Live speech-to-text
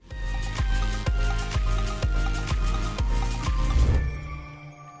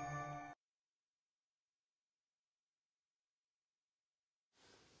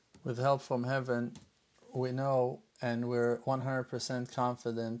with help from heaven, we know and we're 100%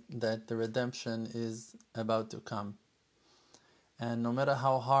 confident that the redemption is about to come. And no matter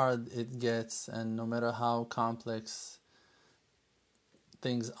how hard it gets and no matter how complex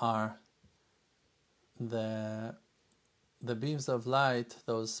things are, the beams of light,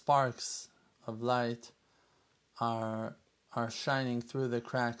 those sparks of light, are shining through the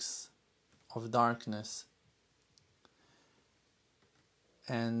cracks of darkness.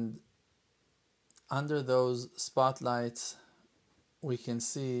 And under those spotlights, we can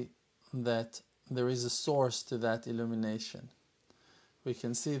see that there is a source to that illumination. We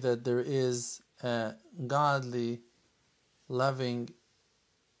can see that there is a godly, loving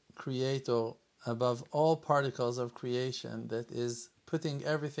creator above all particles of creation that is putting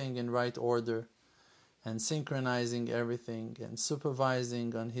everything in right order and synchronizing everything and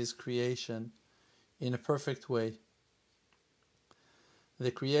supervising on his creation in a perfect way.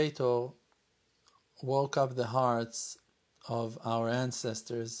 The creator woke up the hearts of our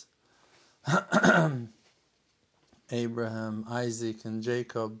ancestors, Abraham, Isaac, and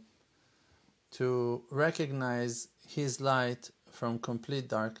Jacob, to recognize his light from complete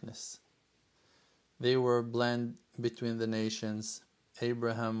darkness. They were blend between the nations.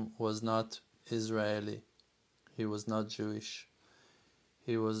 Abraham was not Israeli. He was not Jewish.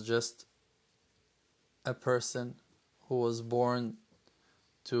 He was just a person who was born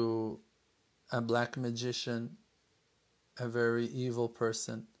to a black magician, a very evil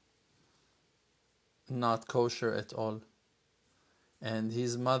person, not kosher at all. And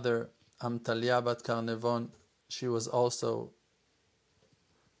his mother, Amtalia bat Karnevon, she was also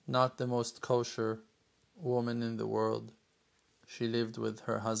not the most kosher woman in the world. She lived with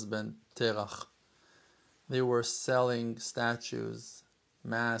her husband, Terach. They were selling statues,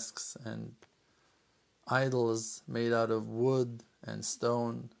 masks, and idols made out of wood and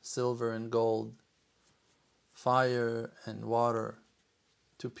stone, silver and gold, fire and water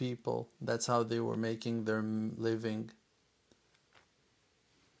to people. That's how they were making their living.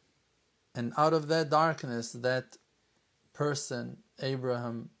 And out of that darkness, that person,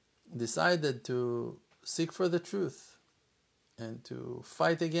 Abraham, decided to seek for the truth and to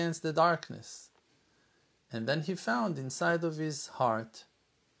fight against the darkness. And then he found inside of his heart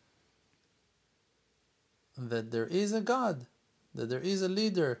that there is a God, that there is a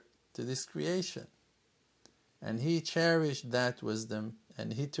leader to this creation. And he cherished that wisdom,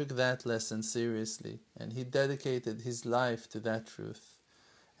 and he took that lesson seriously, and he dedicated his life to that truth.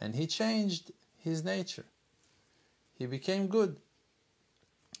 And he changed his nature. He became good,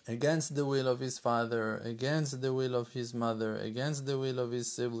 against the will of his father, against the will of his mother, against the will of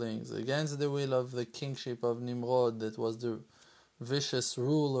his siblings, against the will of the kingship of Nimrod, that was the vicious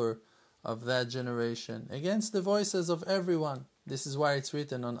ruler of that generation, against the voices of everyone. This is why it's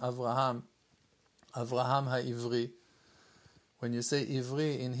written on Avraham, Avraham HaIvri. When you say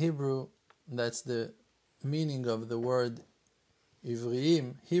Ivri in Hebrew, that's the meaning of the word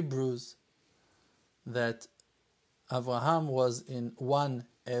Ivriim, Hebrews, that Avraham was in one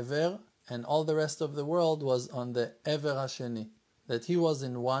Ever, and all the rest of the world was on the Ever Hasheni. That he was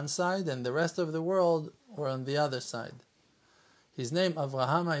in one side, and the rest of the world were on the other side. His name,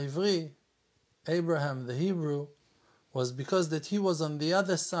 Avraham HaIvri, Abraham the Hebrew, was because that he was on the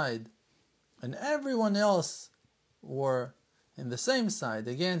other side, and everyone else were in the same side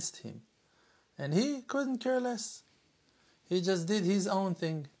against him. And he couldn't care less. He just did his own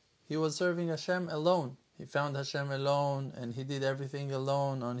thing. He was serving Hashem alone. He found Hashem alone, and he did everything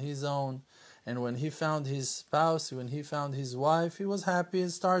alone on his own. And when he found his spouse, when he found his wife, he was happy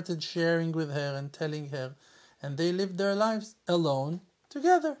and started sharing with her and telling her. And they lived their lives alone,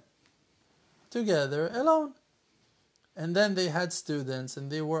 together, alone. And then they had students,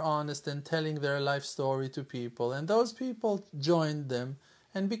 and they were honest and telling their life story to people. And those people joined them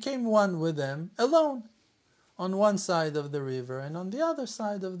and became one with them, alone. On one side of the river, and on the other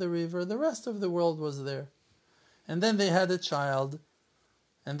side of the river, the rest of the world was there. And then they had a child,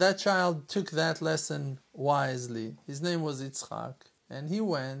 and that child took that lesson wisely. His name was Yitzchak, and he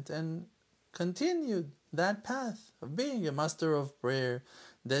went and continued that path of being a master of prayer,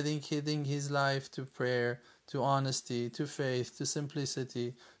 dedicating his life to prayer, to honesty, to faith, to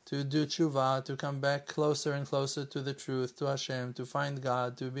simplicity, to do tshuva, to come back closer and closer to the truth, to Hashem, to find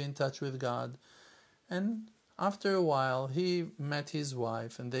God, to be in touch with God. And after a while, he met his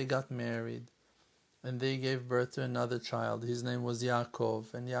wife, and they got married, and they gave birth to another child. His name was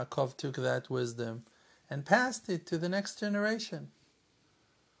Yaakov, and Yaakov took that wisdom and passed it to the next generation.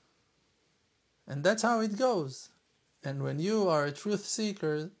 And that's how it goes. And when you are a truth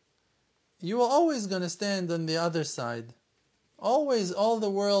seeker, you are always going to stand on the other side Always, all the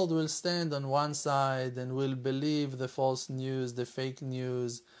world will stand on one side and will believe the false news, the fake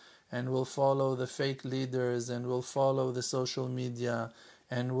news, and will follow the fake leaders and will follow the social media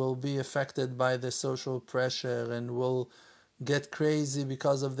and will be affected by the social pressure and will get crazy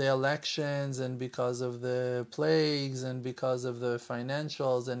because of the elections and because of the plagues and because of the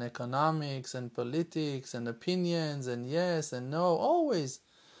financials and economics and politics and opinions and yes and no. Always.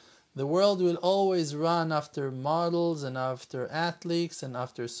 The world will always run after models and after athletes and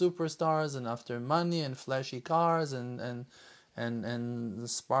after superstars and after money and flashy cars and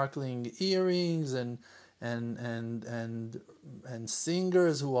sparkling earrings and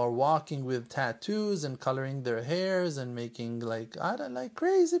singers who are walking with tattoos and coloring their hairs and making like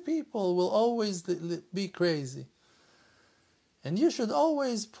crazy people will always be crazy. And you should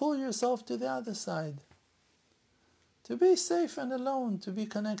always pull yourself to the other side. To be safe and alone, to be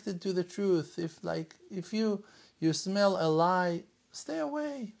connected to the truth. If you smell a lie, stay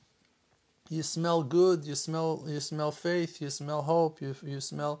away. You smell good, you smell faith, you smell hope, you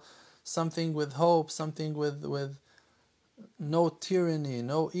smell something with hope, something with no tyranny,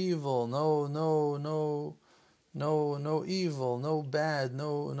 no evil, no evil, no bad,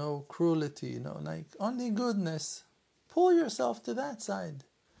 no cruelty, only goodness. Pull yourself to that side.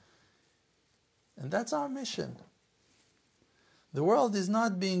 And that's our mission. The world is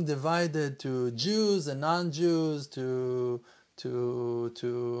not being divided to Jews and non-Jews, to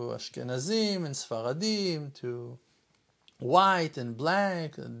Ashkenazim and Sfaradim, to white and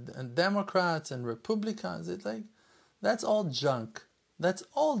black and Democrats and Republicans. That's all junk. That's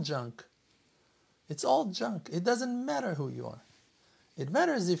all junk. It's all junk. It doesn't matter who you are. It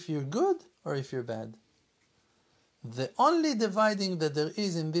matters if you're good or if you're bad. The only dividing that there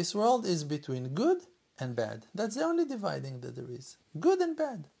is in this world is between good and bad. That's the only dividing that there is. Good and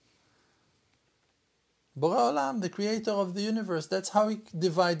bad. Borei Olam, the creator of the universe, that's how he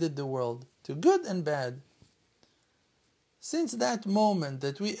divided the world, to good and bad. Since that moment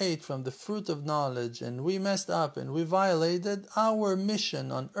that we ate from the fruit of knowledge and we messed up and we violated, our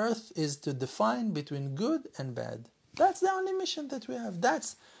mission on earth is to define between good and bad. That's the only mission that we have.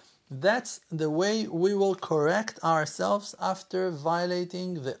 That's the way we will correct ourselves after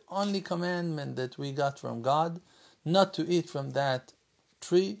violating the only commandment that we got from God, not to eat from that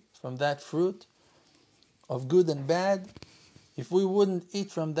tree, from that fruit of good and bad. If we wouldn't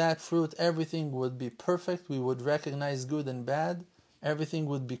eat from that fruit, everything would be perfect. We would recognize good and bad. Everything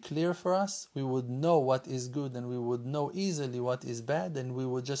would be clear for us. We would know what is good and we would know easily what is bad, and we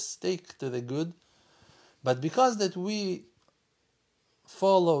would just stick to the good. But because that we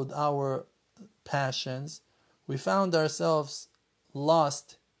followed our passions, we found ourselves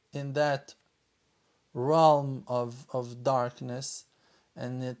lost in that realm of darkness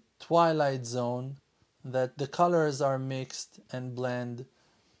and the twilight zone, that the colors are mixed and blend,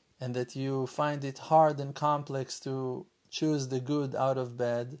 and that you find it hard and complex to choose the good out of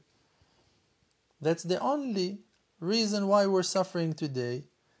bad. That's the only reason why we're suffering today,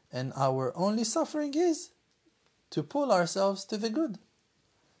 and our only suffering is to pull ourselves to the good,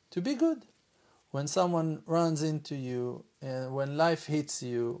 to be good. When someone runs into you, and when life hits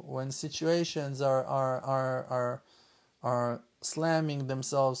you, when situations are slamming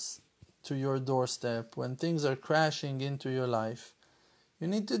themselves to your doorstep, when things are crashing into your life, you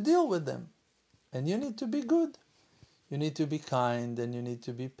need to deal with them, and you need to be good. You need to be kind, and you need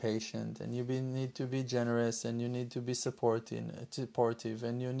to be patient, and you need to be generous, and you need to be supportive,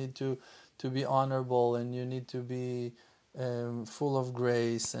 and you need to be honorable, and you need to be full of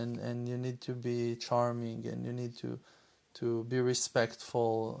grace, and you need to be charming, and you need to be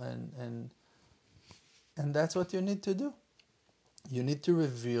respectful, and that's what you need to do. You need to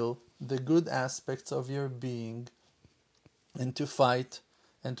reveal the good aspects of your being and to fight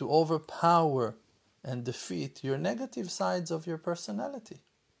and to overpower and defeat your negative sides of your personality,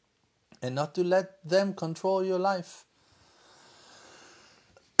 and not to let them control your life.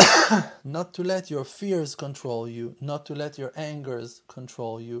 Not to let your fears control you, not to let your angers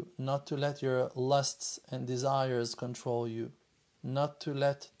control you, not to let your lusts and desires control you, not to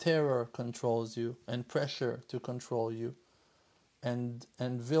let terror controls you and pressure to control you, and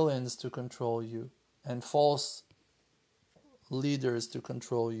villains to control you, and false leaders to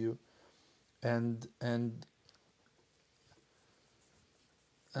control you, and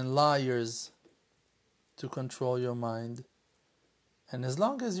liars to control your mind. And as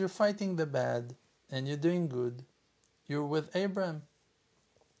long as you're fighting the bad and you're doing good, you're with Abraham.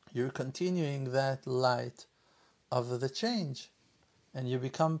 You're continuing that light of the change, and you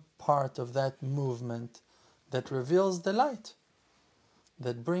become part of that movement that reveals the light,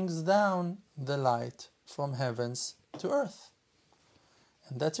 that brings down the light from heavens to earth.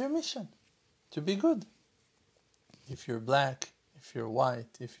 And that's your mission, to be good. If you're black, if you're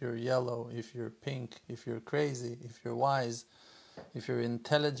white, if you're yellow, if you're pink, if you're crazy, if you're wise, if you're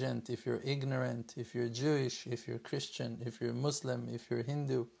intelligent, if you're ignorant, if you're Jewish, if you're Christian, if you're Muslim, if you're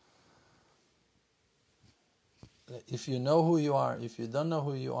Hindu, if you know who you are, if you don't know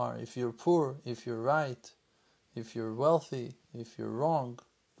who you are, if you're poor, if you're right, if you're wealthy, if you're wrong,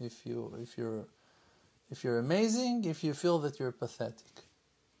 if you're amazing, if you feel that you're pathetic,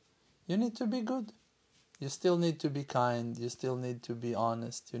 you need to be good. You still need to be kind, you still need to be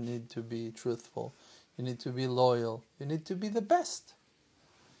honest, you need to be truthful, you need to be loyal, you need to be the best.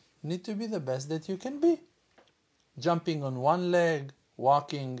 You need to be the best that you can be. Jumping on one leg,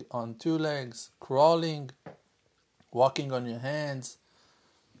 walking on two legs, crawling, walking on your hands,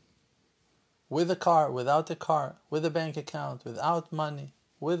 with a car, without a car, with a bank account, without money,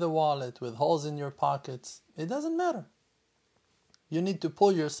 with a wallet, with holes in your pockets. It doesn't matter. You need to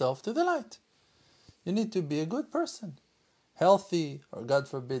pull yourself to the light. You need to be a good person. Healthy, or God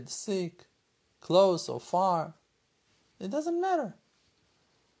forbid, sick, close or far. It doesn't matter.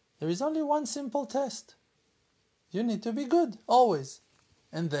 There is only one simple test. You need to be good, always.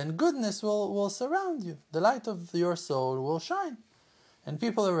 And then goodness will surround you. The light of your soul will shine. And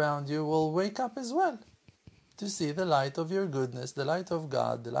people around you will wake up as well to see the light of your goodness, the light of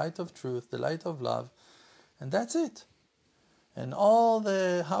God, the light of truth, the light of love. And that's it. And all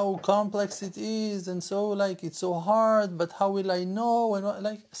the how complex it is, and so like it's so hard, but how will I know? And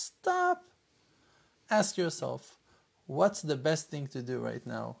like, stop. Ask yourself, what's the best thing to do right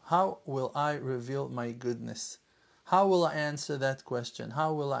now? How will I reveal my goodness? How will I answer that question?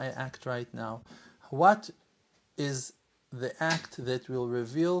 How will I act right now? What is the act that will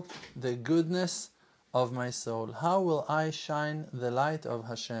reveal the goodness of my soul? How will I shine the light of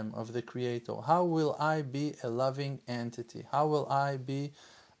Hashem, of the Creator? How will I be a loving entity? How will I be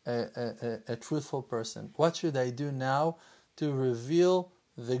a truthful person? What should I do now to reveal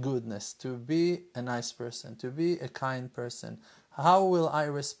the goodness, to be a nice person, to be a kind person? How will I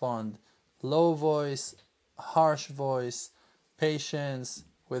respond? Low voice, harsh voice, patience,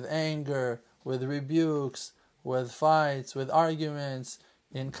 with anger, with rebukes, with fights, with arguments,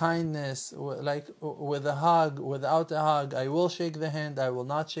 in kindness, like with a hug, without a hug. I will shake the hand, I will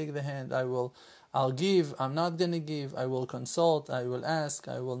not shake the hand, I'll give, I'm not going to give, I will consult, I will ask,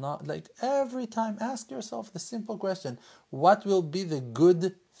 I will not. Like every time, ask yourself the simple question, what will be the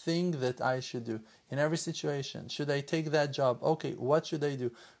good thing that I should do in every situation? Should I take that job? Okay, what should I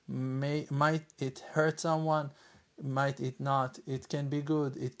do? Might it hurt someone? Might it not? It can be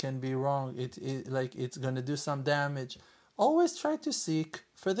good, it can be wrong, like it's going to do some damage. Always try to seek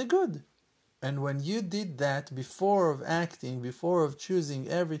for the good. And when you did that before of acting, before of choosing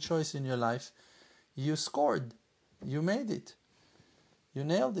every choice in your life, you scored. You made it. You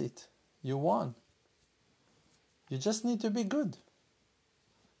nailed it. You won. You just need to be good.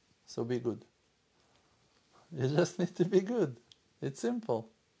 So be good. You just need to be good. It's simple.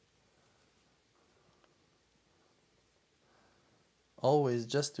 Always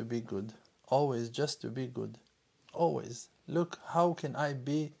just to be good. Always just to be good. Always. Look, how can I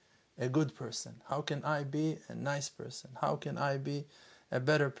be a good person? How can I be a nice person? How can I be a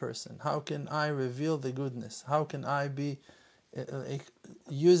better person? How can I reveal the goodness? How can I be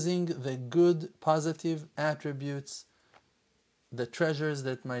using the good, positive attributes, the treasures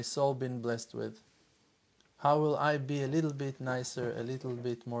that my soul been blessed with? How will I be a little bit nicer, a little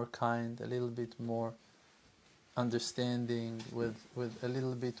bit more kind, a little bit more understanding, with a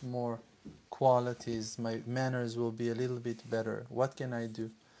little bit more qualities? My manners will be a little bit better. What can I do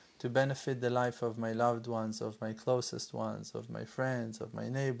to benefit the life of my loved ones, of my closest ones, of my friends, of my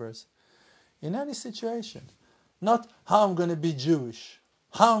neighbors, in any situation? Not how I'm going to be Jewish,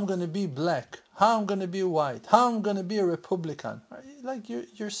 how I'm going to be black, how I'm going to be white, how I'm going to be a Republican. Like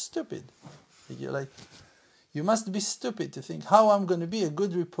you're stupid. You must be stupid to think how I'm going to be a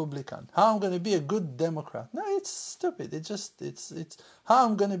good Republican, how I'm going to be a good Democrat. No, it's stupid. It's how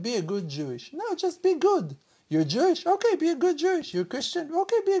I'm going to be a good Jewish. No, just be good. You're Jewish? Okay, be a good Jewish. You're Christian?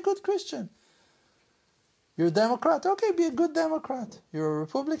 Okay, be a good Christian. You're a Democrat? Okay, be a good Democrat. You're a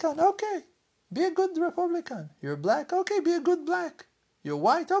Republican? Okay, be a good Republican. You're black? Okay, be a good black. You're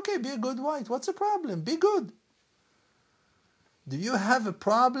white? Okay, be a good white. What's the problem? Be good. Do you have a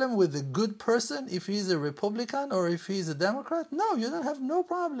problem with a good person if he's a Republican or if he's a Democrat? No, you don't have no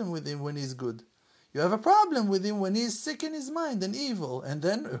problem with him when he's good. You have a problem with him when he's sick in his mind and evil. And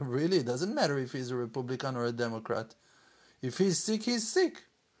then really it doesn't matter if he's a Republican or a Democrat. If he's sick, he's sick.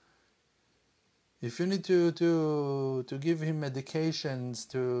 If you need to give him medications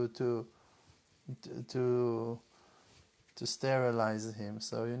to to sterilize him,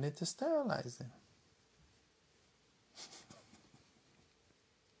 so you need to sterilize him.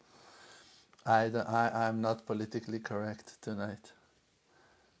 I'm not politically correct tonight.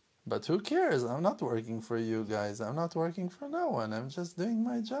 But who cares? I'm not working for you guys. I'm not working for no one. I'm just doing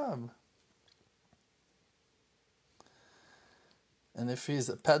my job. And if he's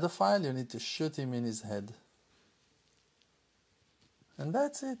a pedophile, you need to shoot him in his head. And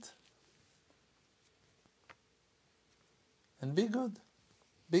that's it. And be good.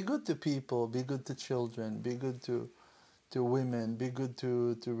 Be good to people. Be good to children. Be good to women. Be good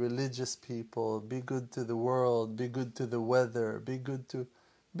to religious people. Be good to the world. Be good to the weather. Be good to...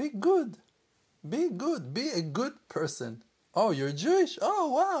 Be good. Be good. Be a good person. Oh, you're Jewish?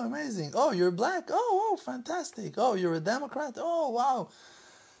 Oh, wow, amazing. Oh, you're black? Oh, fantastic. Oh, you're a Democrat? Oh, wow.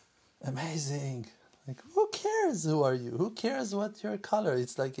 Amazing. Like, who cares who are you? Who cares what your color?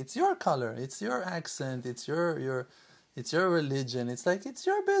 It's like, it's your color. It's your accent. It's your religion. It's like, it's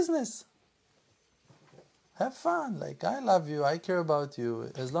your business. Have fun. Like, I love you. I care about you.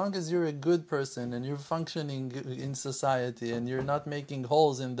 As long as you're a good person and you're functioning in society and you're not making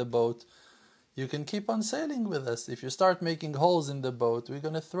holes in the boat, you can keep on sailing with us. If you start making holes in the boat, we're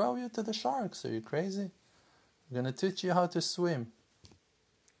going to throw you to the sharks. Are you crazy? We're going to teach you how to swim.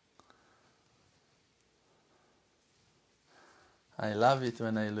 I love it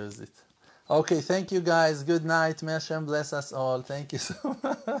when I lose it. Okay, thank you guys. Good night. May Hashem bless us all. Thank you so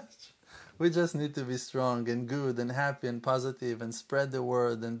much. We just need to be strong and good and happy and positive and spread the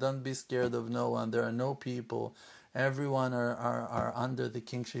word and don't be scared of no one. There are no people. Everyone are under the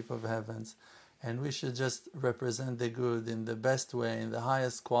kingship of heavens. And we should just represent the good in the best way, in the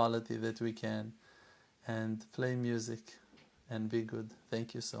highest quality that we can. And play music and be good.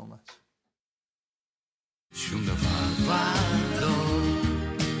 Thank you so much. שום דבר כבר לא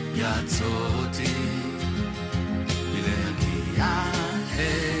יעצור אותי